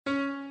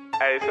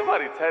Hey,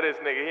 somebody tell this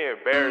nigga he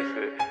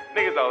embarrassing.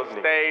 Niggas on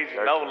stage,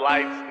 no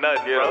lights,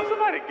 nothing, bro.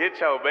 Somebody get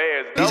your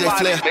mans. DJ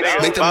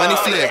Flip, make the money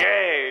flip.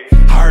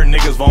 Heard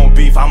niggas won't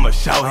beef, I'ma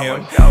show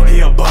him.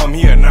 He a bum,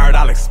 he a nerd,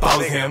 I'll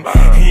expose him.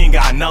 He ain't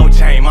got no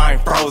chain, mine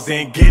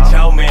frozen. Get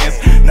your mans,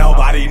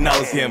 nobody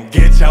knows him.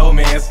 Get your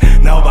mans,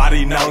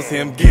 nobody knows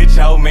him. Get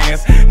your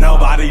mans,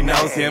 nobody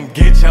knows him.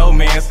 Get your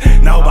mans,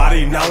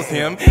 nobody knows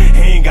him.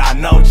 He ain't got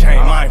no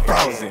chain, mine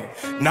frozen.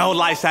 No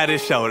lights at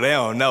his show, they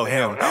don't know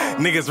him.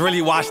 Niggas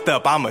really washed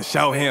up, I'ma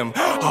show him.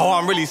 Oh,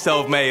 I'm really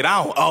self-made,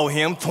 I don't owe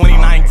him.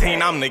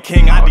 2019, I'm the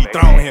king, I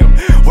dethrone him.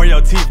 Where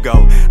your teeth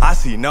go? I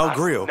see no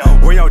grill.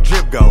 Where your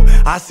drip go?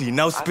 I see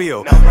no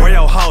spill. Where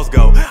your hoes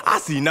go? I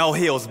see no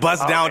heels.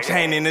 Bust down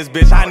chain in this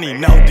bitch, I need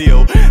no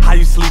deal. How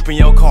you sleep in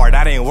your car?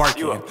 That ain't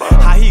working.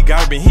 How he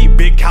garbing? He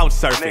big couch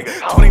surfing.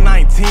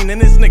 2019 and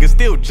this nigga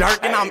still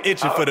jerking. I'm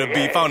itching for the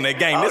beef on the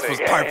game. This was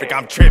perfect,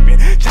 I'm tripping.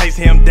 Chase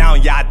him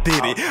down, yeah, I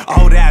did it.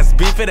 Old ass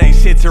beef, it ain't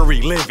shit to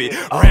relive it.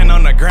 Ran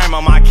on the gram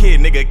on my kid,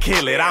 nigga,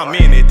 kill it. I'm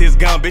in it. This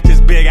gun bitch is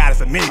big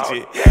as a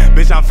midget.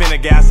 Bitch, I'm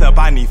finna gas up,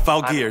 I need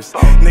 4 gears.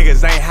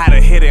 Niggas ain't had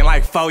a hit in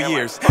like 4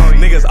 years.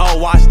 Niggas all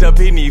washed up,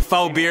 he need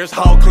 4 beers.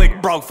 Whole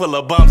clique broke full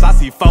of bums, I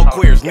see 4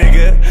 queers,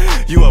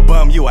 nigga. You a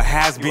bum, you a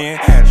has-been.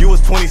 You was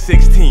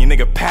 2016,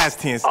 nigga, past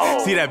tense.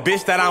 See that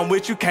bitch that I'm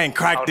with, you can't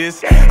crack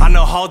this. I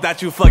know hoes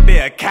that you fuck, they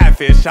a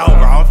catfish over.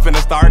 I'm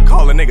finna start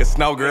calling niggas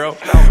snow girl.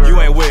 You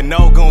ain't with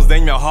no goons,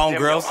 then your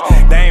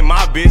homegirls. They ain't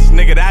my bitch,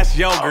 nigga, that's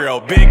your girl.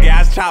 Big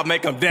ass chop,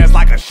 make them dance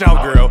like a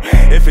showgirl.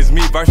 If it's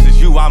me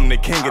versus you, I'm the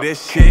king of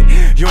this shit.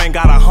 You ain't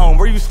got a home,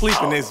 where you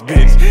sleeping this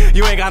bitch?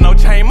 You ain't got no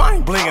chain,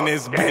 mine blingin'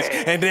 this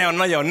bitch. And they don't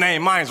know your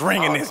name, mine's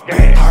ringing this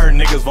bitch. Heard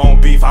niggas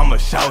won't beef, I'ma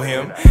show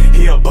him.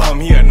 He a bum,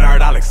 he a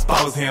nerd, I'll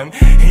expose him.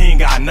 He ain't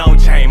got no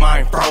chain,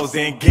 mine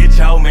frozen. Get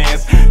your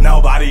mans,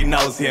 nobody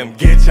knows him.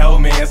 Get your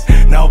mans,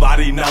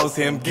 nobody knows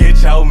him.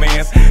 Get your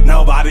mans,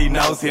 nobody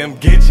knows him.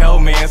 Get your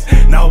mans,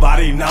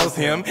 nobody knows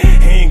him.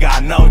 He ain't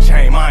got no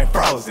chain, mine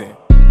frozen.